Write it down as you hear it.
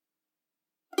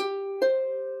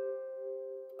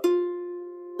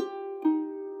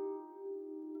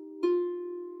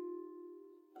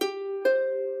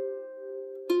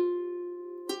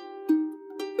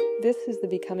This is the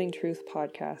Becoming Truth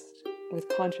podcast with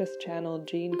conscious channel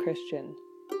Jean Christian.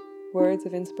 Words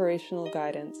of inspirational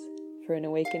guidance for an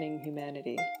awakening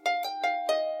humanity.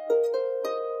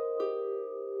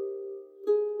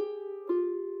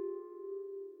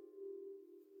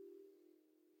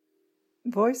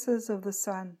 Voices of the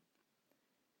Sun.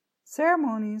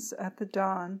 Ceremonies at the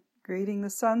dawn, greeting the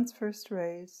sun's first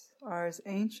rays, are as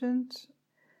ancient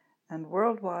and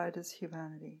worldwide as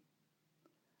humanity.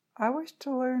 I wish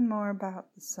to learn more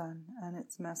about the sun and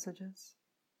its messages.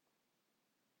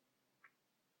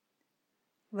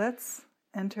 Let's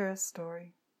enter a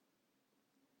story.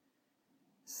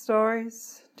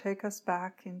 Stories take us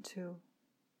back into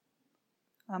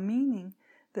a meaning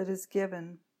that is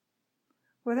given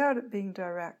without it being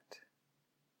direct.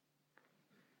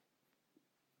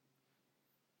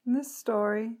 In this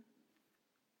story,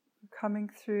 we're coming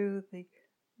through the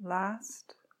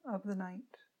last of the night,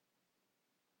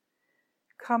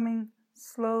 coming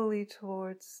slowly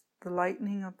towards the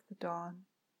lightening of the dawn.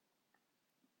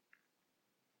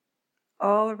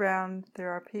 All around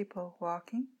there are people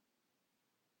walking,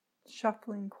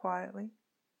 shuffling quietly,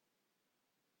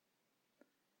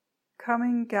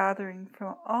 coming, gathering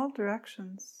from all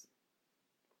directions,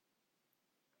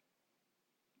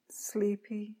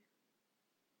 sleepy,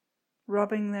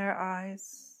 rubbing their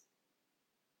eyes,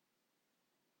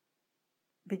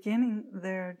 beginning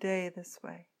their day this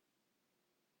way.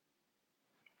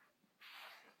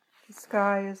 The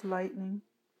sky is lightening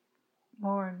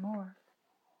more and more.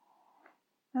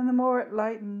 And the more it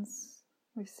lightens,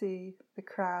 we see the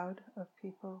crowd of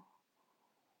people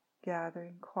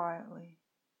gathering quietly.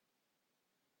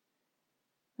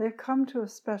 They've come to a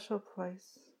special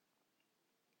place,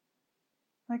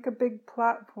 like a big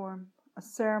platform, a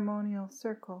ceremonial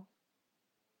circle.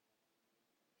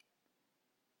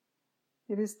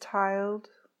 It is tiled,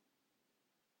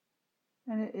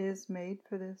 and it is made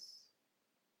for this.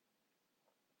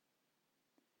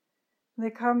 They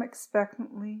come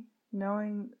expectantly,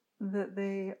 knowing that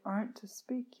they aren't to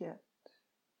speak yet.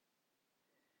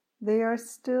 They are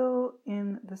still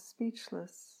in the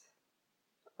speechless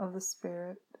of the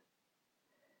spirit.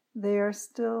 They are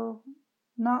still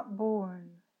not born.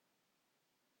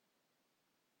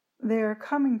 They are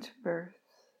coming to birth.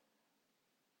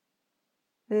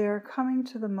 They are coming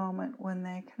to the moment when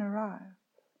they can arrive.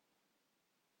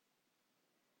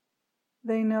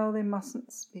 They know they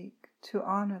mustn't speak to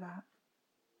honor that.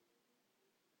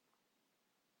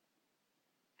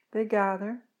 They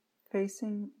gather,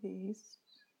 facing the east.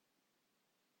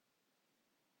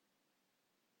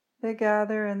 They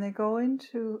gather and they go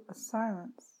into a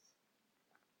silence.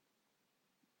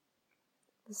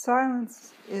 The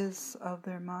silence is of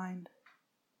their mind,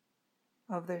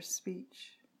 of their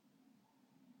speech,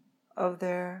 of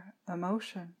their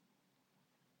emotion.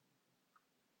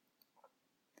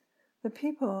 The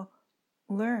people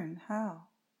learn how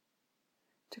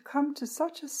to come to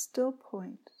such a still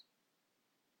point.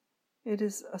 It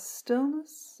is a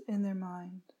stillness in their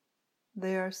mind.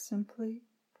 They are simply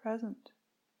present.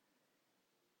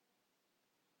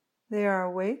 They are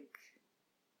awake,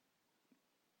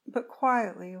 but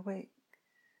quietly awake,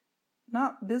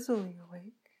 not busily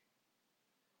awake,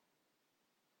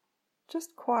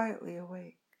 just quietly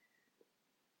awake.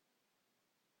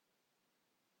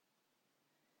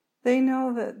 They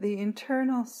know that the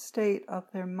internal state of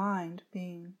their mind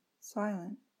being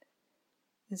silent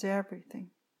is everything.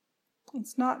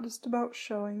 It's not just about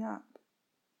showing up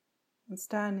and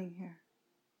standing here.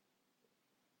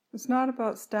 It's not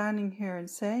about standing here and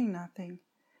saying nothing,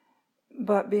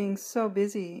 but being so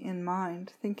busy in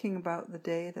mind, thinking about the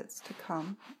day that's to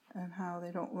come and how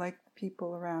they don't like the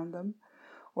people around them,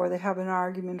 or they have an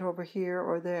argument over here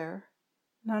or there.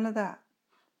 None of that.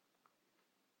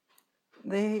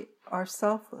 They are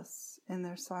selfless in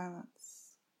their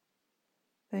silence.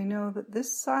 They know that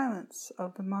this silence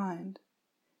of the mind,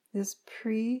 this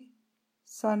pre-sunrise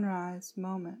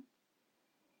moment,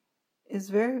 is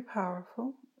very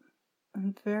powerful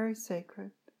and very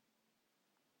sacred.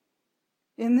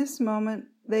 In this moment,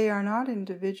 they are not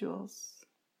individuals.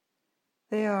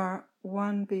 They are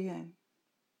one being.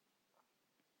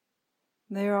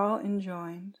 They are all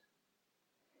enjoined,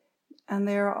 and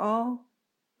they are all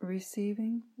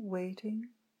receiving, waiting,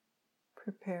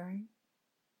 preparing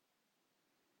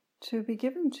to be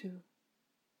given to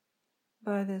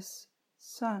by this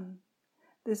sun,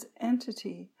 this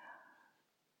entity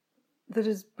that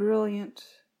is brilliant,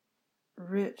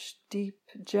 rich, deep,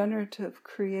 generative,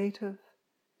 creative,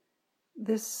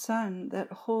 this sun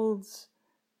that holds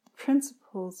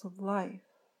principles of life,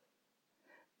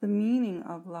 the meaning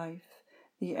of life,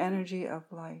 the energy of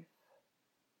life,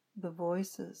 the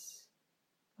voices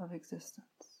of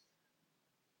existence.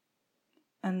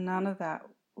 And none of that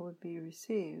would be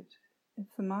received if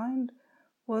the mind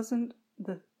wasn't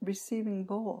the receiving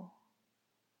bowl,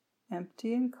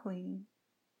 empty and clean,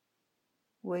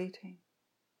 waiting.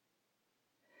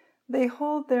 They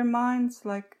hold their minds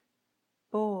like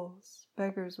bowls.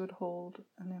 Beggars would hold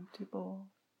an empty bowl.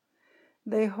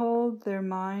 They hold their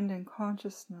mind and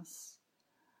consciousness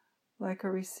like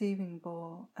a receiving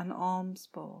bowl, an alms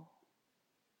bowl,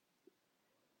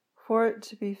 for it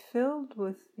to be filled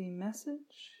with the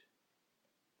message,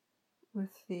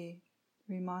 with the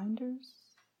reminders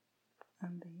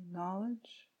and the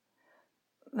knowledge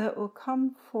that will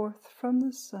come forth from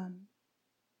the sun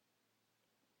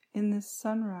in this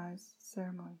sunrise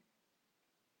ceremony.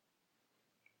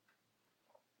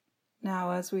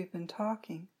 Now, as we've been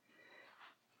talking,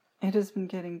 it has been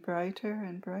getting brighter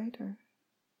and brighter.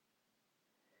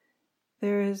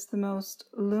 There is the most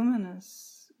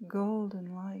luminous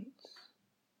golden light.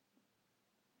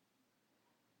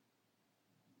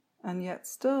 And yet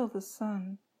still the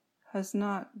sun has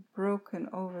not broken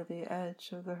over the edge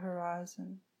of the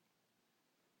horizon.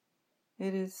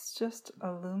 It is just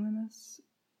a luminous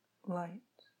light,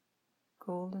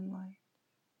 golden light.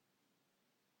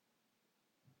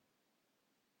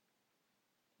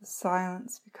 The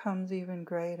silence becomes even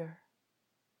greater.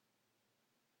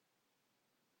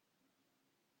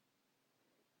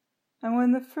 And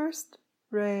when the first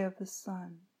ray of the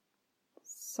sun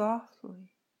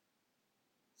softly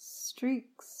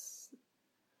streaks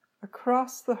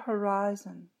across the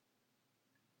horizon,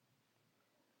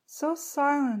 so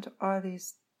silent are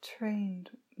these trained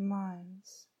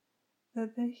minds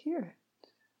that they hear it.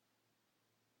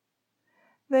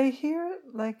 They hear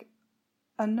it like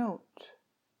a note,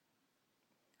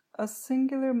 a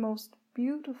singular, most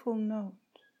beautiful note,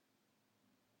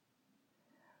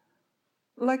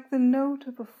 like the note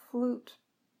of a flute,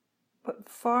 but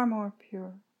far more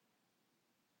pure,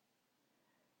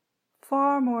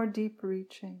 far more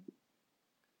deep-reaching.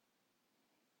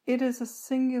 It is a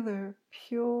singular,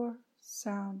 pure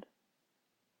sound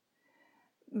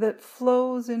that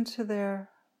flows into their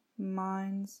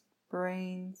minds,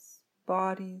 brains,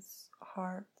 bodies,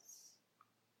 hearts,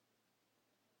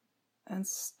 and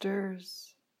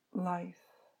stirs life,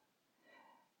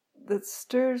 that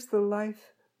stirs the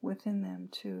life within them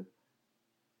to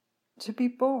be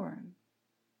born,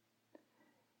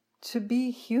 to be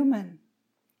human,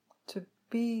 to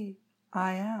be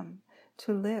I am,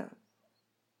 to live.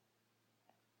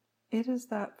 It is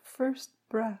that first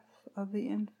breath of the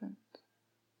infant.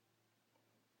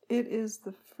 It is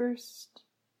the first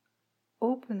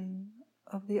opening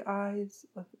of the eyes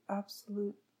of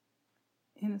absolute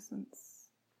innocence.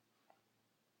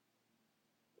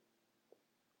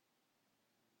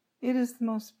 It is the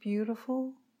most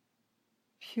beautiful,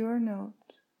 pure note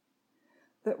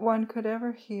that one could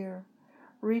ever hear,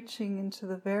 reaching into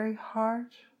the very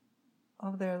heart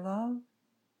of their love,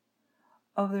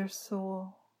 of their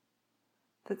soul,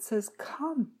 that says,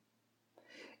 come.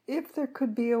 If there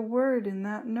could be a word in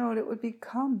that note, it would be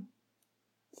come.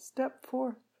 Step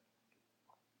forth.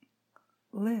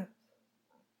 Live.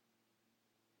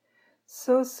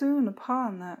 So soon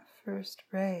upon that first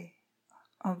ray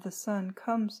of the sun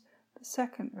comes the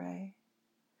second ray,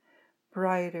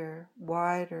 brighter,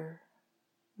 wider,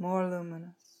 more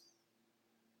luminous,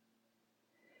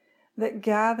 that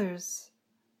gathers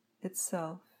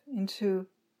itself into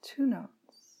two notes,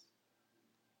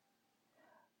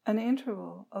 an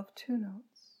interval of two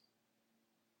notes,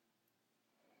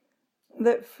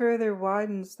 that further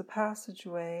widens the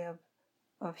passageway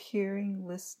of hearing,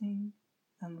 listening,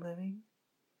 and living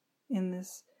in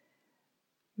this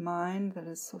mind that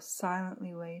is so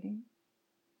silently waiting.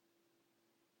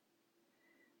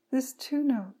 This two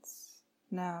notes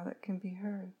now that can be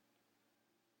heard.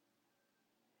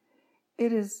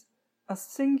 It is a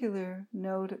singular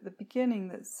note at the beginning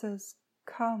that says,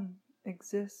 come,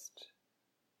 exist.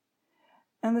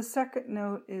 And the second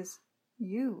note is,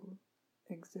 you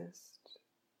exist.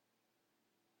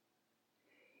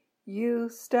 You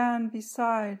stand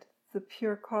beside the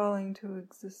pure calling to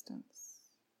existence.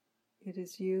 It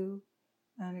is you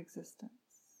and existence.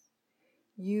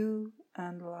 You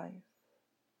and life.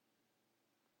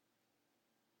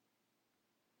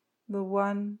 The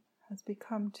one has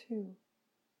become two.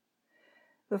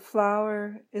 The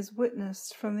flower is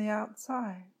witnessed from the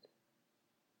outside.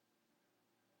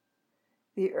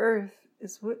 The earth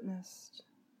is witnessed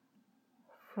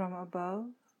from above,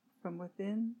 from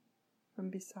within, from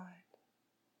beside.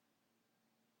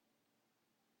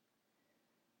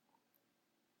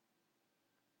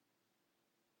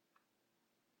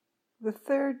 The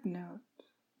third note,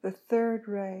 the third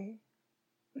ray,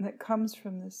 that comes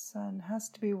from this sun has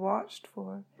to be watched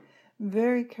for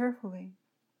very carefully.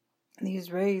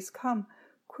 These rays come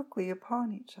quickly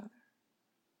upon each other.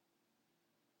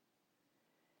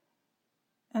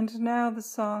 And now the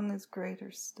song is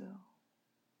greater still.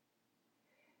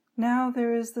 Now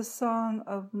there is the song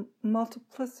of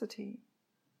multiplicity,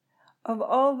 of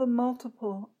all the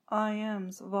multiple I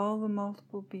ams, of all the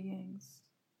multiple beings,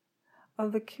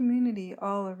 of the community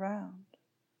all around,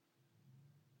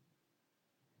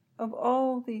 of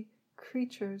all the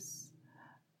creatures,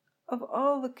 of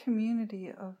all the community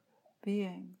of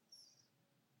beings.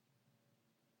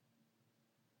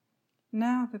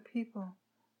 Now the people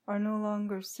are no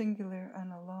longer singular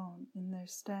and alone in their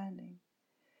standing.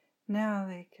 Now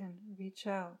they can reach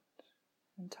out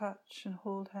and touch and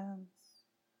hold hands.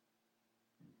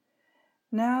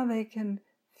 Now they can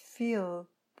feel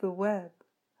the web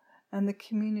and the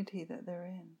community that they're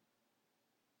in.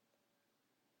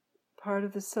 Part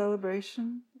of the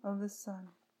celebration of the sun.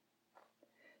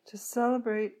 To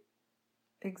celebrate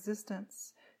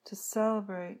existence, to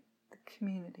celebrate the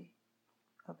community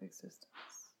of existence.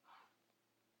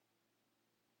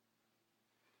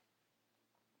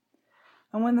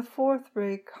 And when the fourth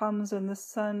ray comes and the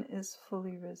sun is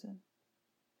fully risen,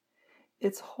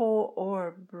 its whole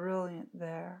orb brilliant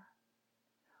there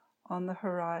on the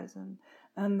horizon,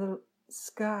 and the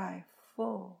sky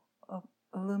full of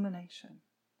illumination.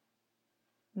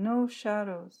 No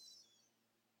shadows.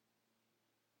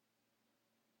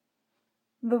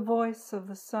 The voice of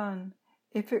the sun,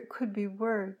 if it could be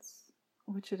words,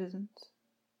 which it isn't,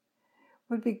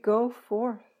 would be go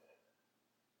forth,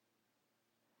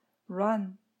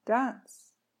 run,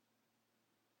 dance,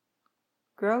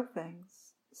 grow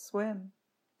things, swim,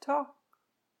 talk,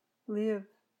 live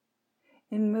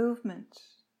in movement,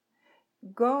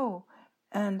 go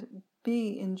and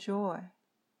be in joy,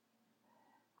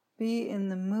 be in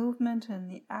the movement and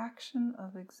the action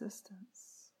of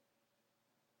existence.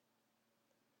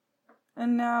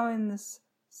 And now in this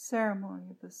ceremony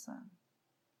of the sun,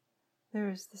 there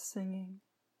is the singing.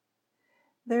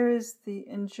 There is the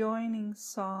enjoining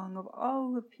song of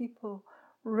all the people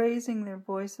raising their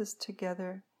voices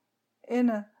together in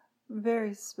a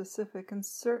very specific and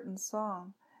certain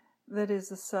song that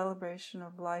is a celebration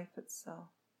of life itself.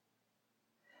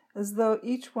 As though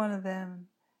each one of them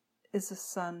is a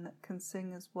sun that can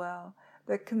sing as well,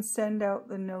 that can send out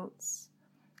the notes,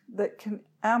 that can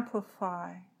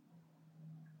amplify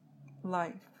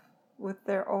life with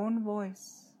their own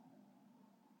voice.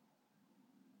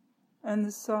 And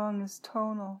the song is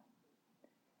tonal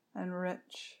and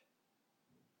rich.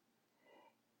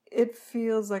 It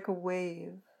feels like a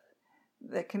wave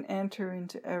that can enter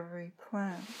into every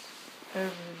plant,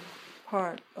 every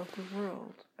part of the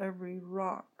world, every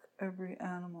rock, every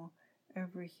animal,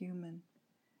 every human,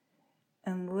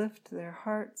 and lift their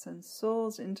hearts and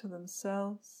souls into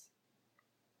themselves.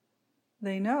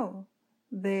 They know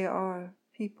they are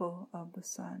people of the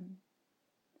sun.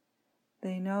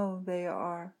 They know they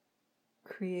are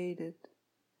created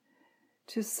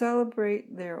to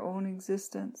celebrate their own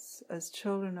existence as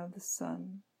children of the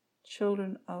sun,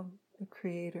 children of the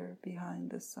Creator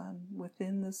behind the sun,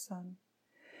 within the sun.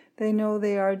 They know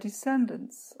they are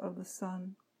descendants of the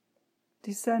sun,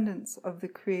 descendants of the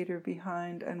Creator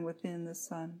behind and within the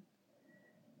sun.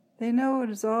 They know it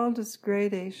is all just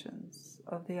gradations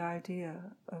of the idea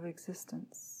of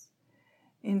existence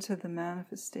into the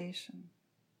manifestation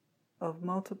of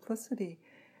multiplicity,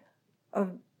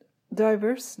 of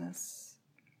diverseness,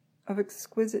 of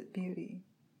exquisite beauty.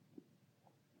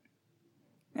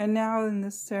 And now in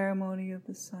this ceremony of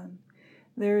the sun,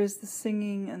 there is the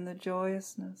singing and the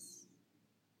joyousness.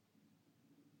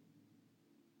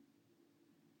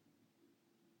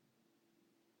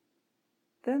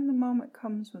 Then the moment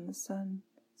comes when the sun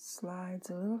slides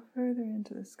a little further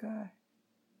into the sky,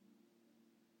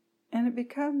 and it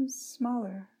becomes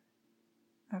smaller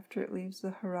after it leaves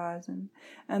the horizon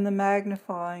and the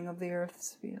magnifying of the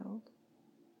earth's field.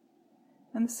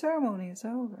 And the ceremony is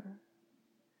over.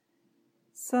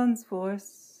 Sun's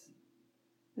voice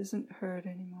isn't heard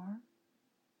anymore.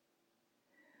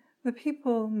 The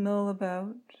people mill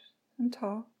about and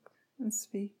talk and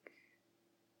speak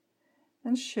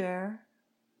and share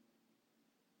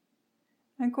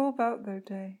and go about their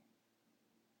day.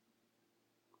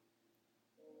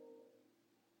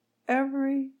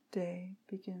 Every day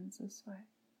begins this way,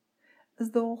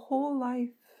 as though a whole life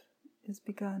is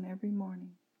begun every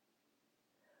morning.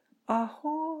 A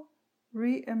whole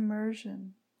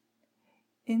re-immersion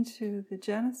into the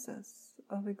genesis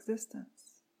of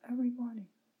existence every morning.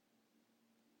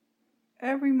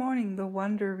 Every morning the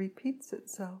wonder repeats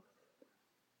itself.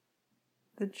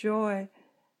 The joy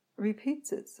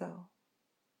repeats itself.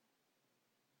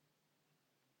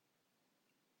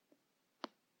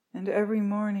 And every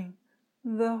morning,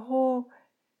 the whole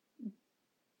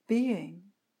being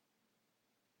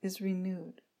is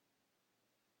renewed.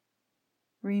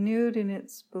 Renewed in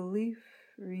its belief,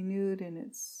 renewed in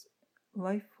its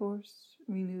life force,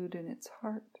 renewed in its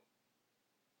heart,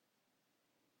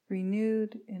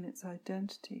 renewed in its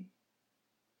identity.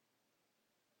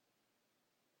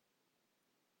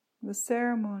 The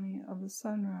ceremony of the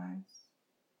sunrise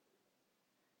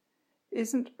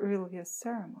isn't really a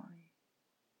ceremony.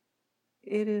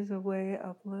 It is a way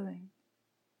of living.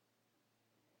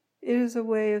 It is a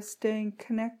way of staying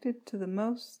connected to the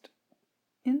most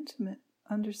intimate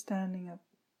understanding of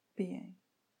being.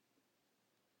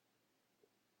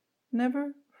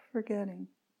 Never forgetting,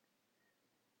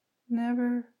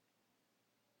 never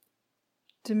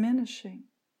diminishing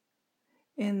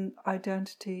in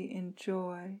identity, in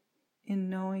joy, in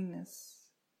knowingness,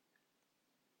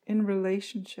 in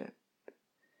relationship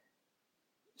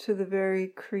to the very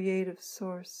creative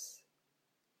source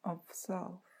of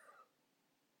self,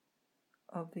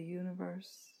 of the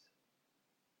universe,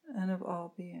 and of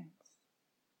all beings.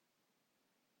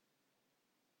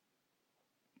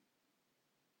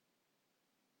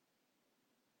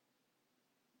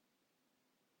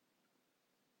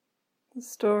 The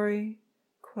story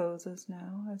closes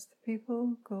now as the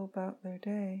people go about their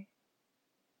day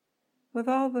with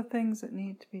all the things that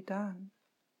need to be done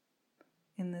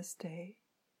in this day,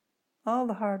 all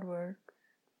the hard work,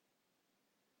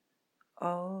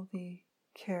 all the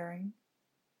caring,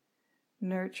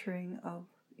 nurturing of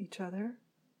each other,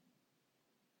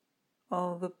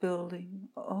 all the building,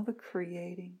 all the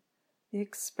creating, the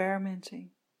experimenting,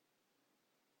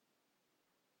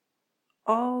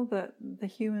 all that the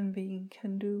human being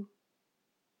can do.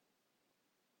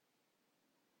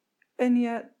 And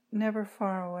yet, never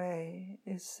far away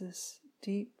is this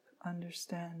deep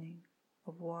understanding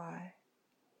of why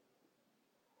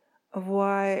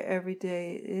every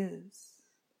day is,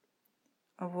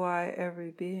 of why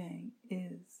every being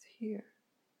is here,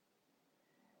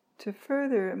 to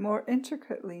further and more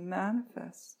intricately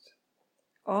manifest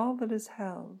all that is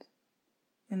held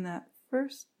in that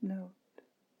first note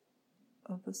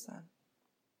of the sun.